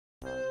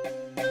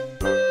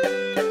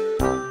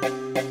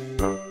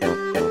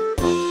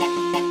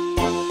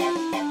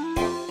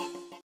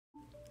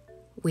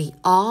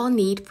All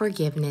Need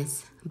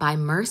Forgiveness by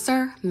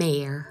Mercer.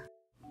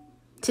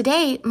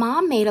 Today,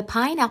 Mom made a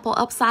pineapple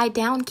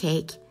upside-down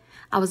cake.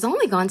 I was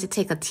only going to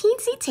take a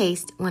teensy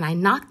taste when I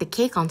knocked the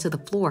cake onto the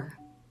floor.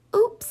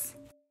 Oops.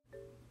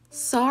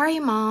 Sorry,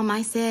 Mom,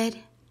 I said.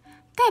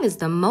 That is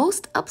the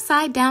most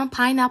upside-down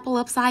pineapple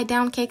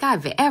upside-down cake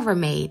I've ever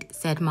made,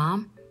 said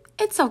Mom.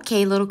 It's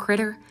okay, little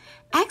critter.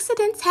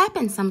 Accidents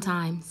happen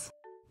sometimes.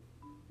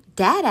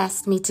 Dad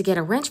asked me to get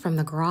a wrench from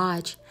the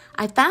garage.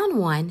 I found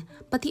one,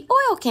 but the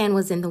oil can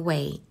was in the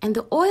way, and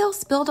the oil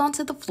spilled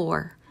onto the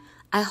floor.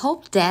 I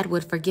hoped Dad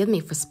would forgive me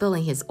for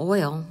spilling his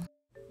oil.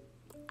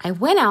 I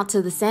went out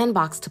to the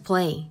sandbox to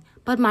play,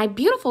 but my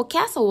beautiful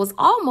castle was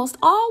almost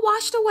all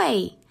washed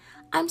away.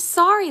 I'm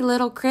sorry,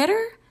 little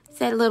critter,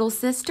 said little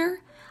sister.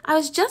 I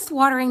was just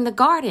watering the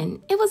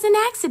garden. It was an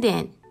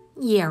accident.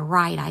 Yeah,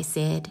 right, I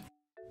said.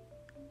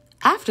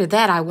 After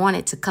that, I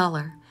wanted to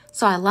color,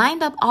 so I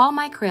lined up all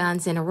my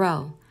crayons in a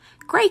row.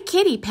 Gray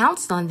Kitty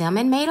pounced on them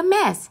and made a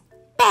mess.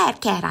 Bad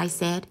cat, I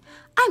said.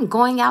 I'm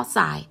going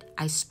outside.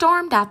 I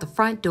stormed out the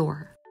front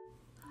door.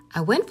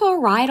 I went for a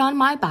ride on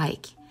my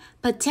bike,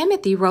 but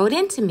Timothy rode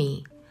into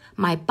me.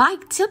 My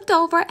bike tipped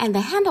over and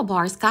the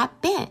handlebars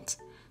got bent.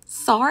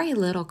 Sorry,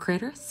 little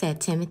critter, said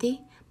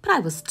Timothy, but I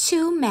was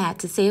too mad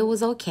to say it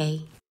was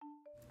okay.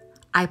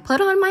 I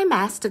put on my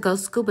mask to go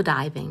scuba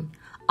diving.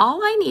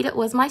 All I needed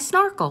was my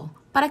snorkel,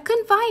 but I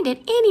couldn't find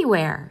it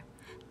anywhere.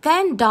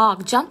 Then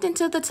Dog jumped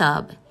into the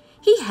tub.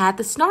 He had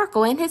the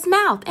snorkel in his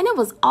mouth and it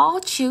was all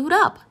chewed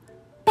up.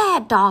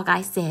 Bad dog,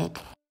 I said.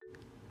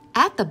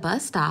 At the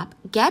bus stop,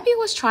 Gabby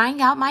was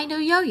trying out my new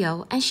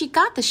yo-yo and she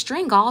got the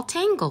string all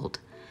tangled.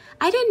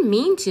 I didn't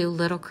mean to,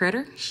 little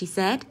critter, she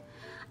said.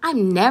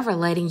 I'm never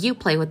letting you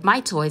play with my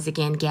toys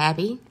again,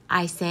 Gabby,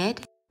 I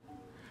said.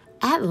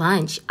 At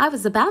lunch, I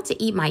was about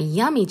to eat my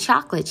yummy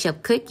chocolate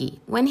chip cookie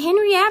when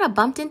Henrietta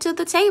bumped into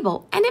the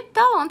table and it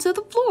fell onto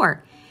the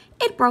floor.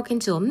 It broke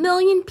into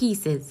 1,000,000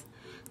 pieces.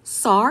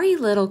 Sorry,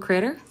 little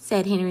critter,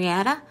 said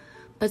Henrietta,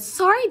 but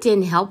sorry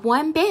didn't help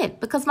one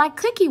bit because my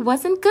cookie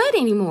wasn't good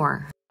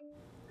anymore.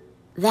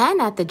 Then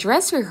at the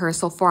dress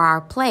rehearsal for our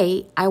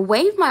play, I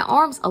waved my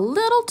arms a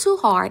little too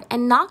hard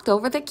and knocked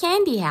over the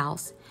candy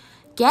house.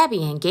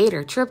 Gabby and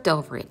Gator tripped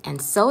over it,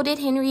 and so did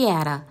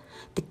Henrietta.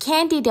 The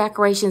candy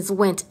decorations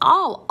went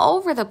all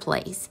over the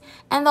place,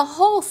 and the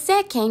whole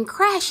set came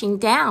crashing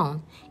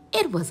down.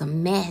 It was a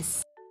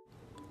mess.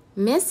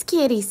 Miss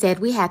Kitty said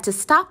we had to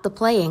stop the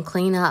play and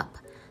clean up.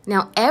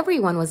 Now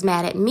everyone was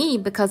mad at me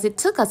because it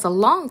took us a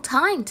long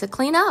time to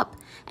clean up,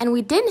 and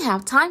we didn't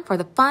have time for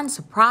the fun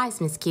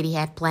surprise Miss Kitty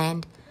had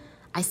planned.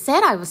 I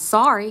said I was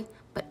sorry,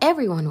 but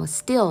everyone was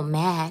still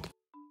mad.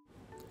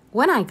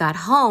 When I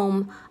got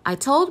home, I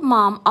told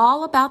Mom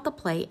all about the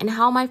play and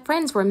how my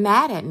friends were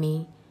mad at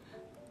me.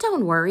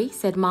 Don't worry,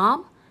 said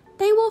Mom.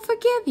 They will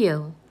forgive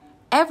you.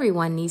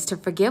 Everyone needs to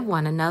forgive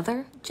one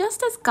another,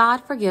 just as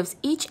God forgives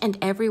each and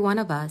every one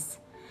of us.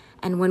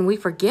 And when we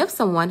forgive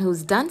someone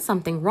who's done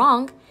something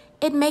wrong,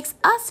 it makes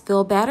us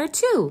feel better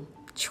too.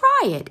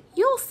 Try it,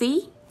 you'll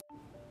see.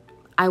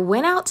 I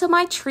went out to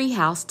my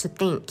treehouse to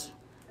think.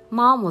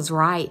 Mom was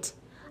right.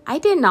 I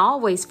didn't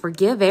always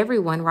forgive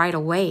everyone right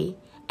away,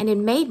 and it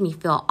made me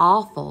feel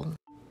awful.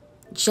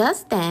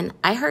 Just then,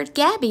 I heard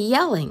Gabby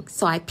yelling,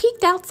 so I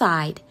peeked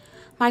outside.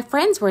 My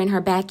friends were in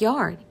her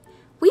backyard.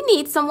 We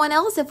need someone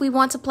else if we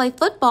want to play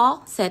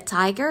football, said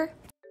Tiger.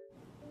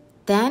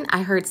 Then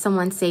I heard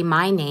someone say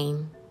my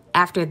name.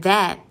 After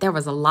that, there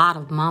was a lot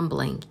of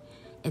mumbling.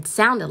 It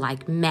sounded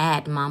like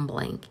mad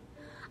mumbling.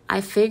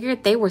 I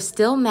figured they were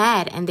still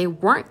mad and they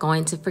weren't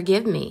going to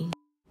forgive me.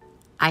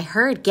 I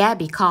heard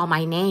Gabby call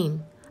my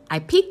name. I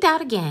peeked out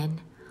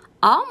again.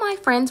 All my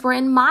friends were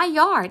in my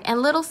yard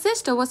and little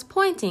sister was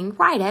pointing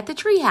right at the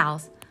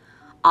treehouse.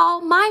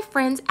 All my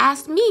friends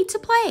asked me to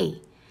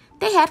play.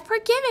 They had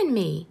forgiven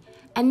me,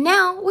 and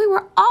now we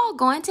were all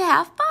going to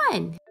have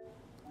fun.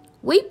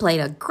 We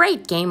played a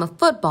great game of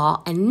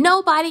football and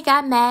nobody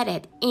got mad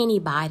at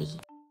anybody.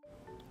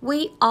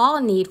 We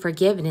all need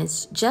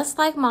forgiveness, just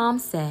like Mom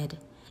said.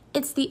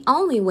 It's the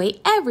only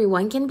way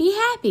everyone can be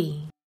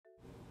happy.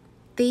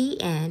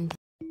 The end.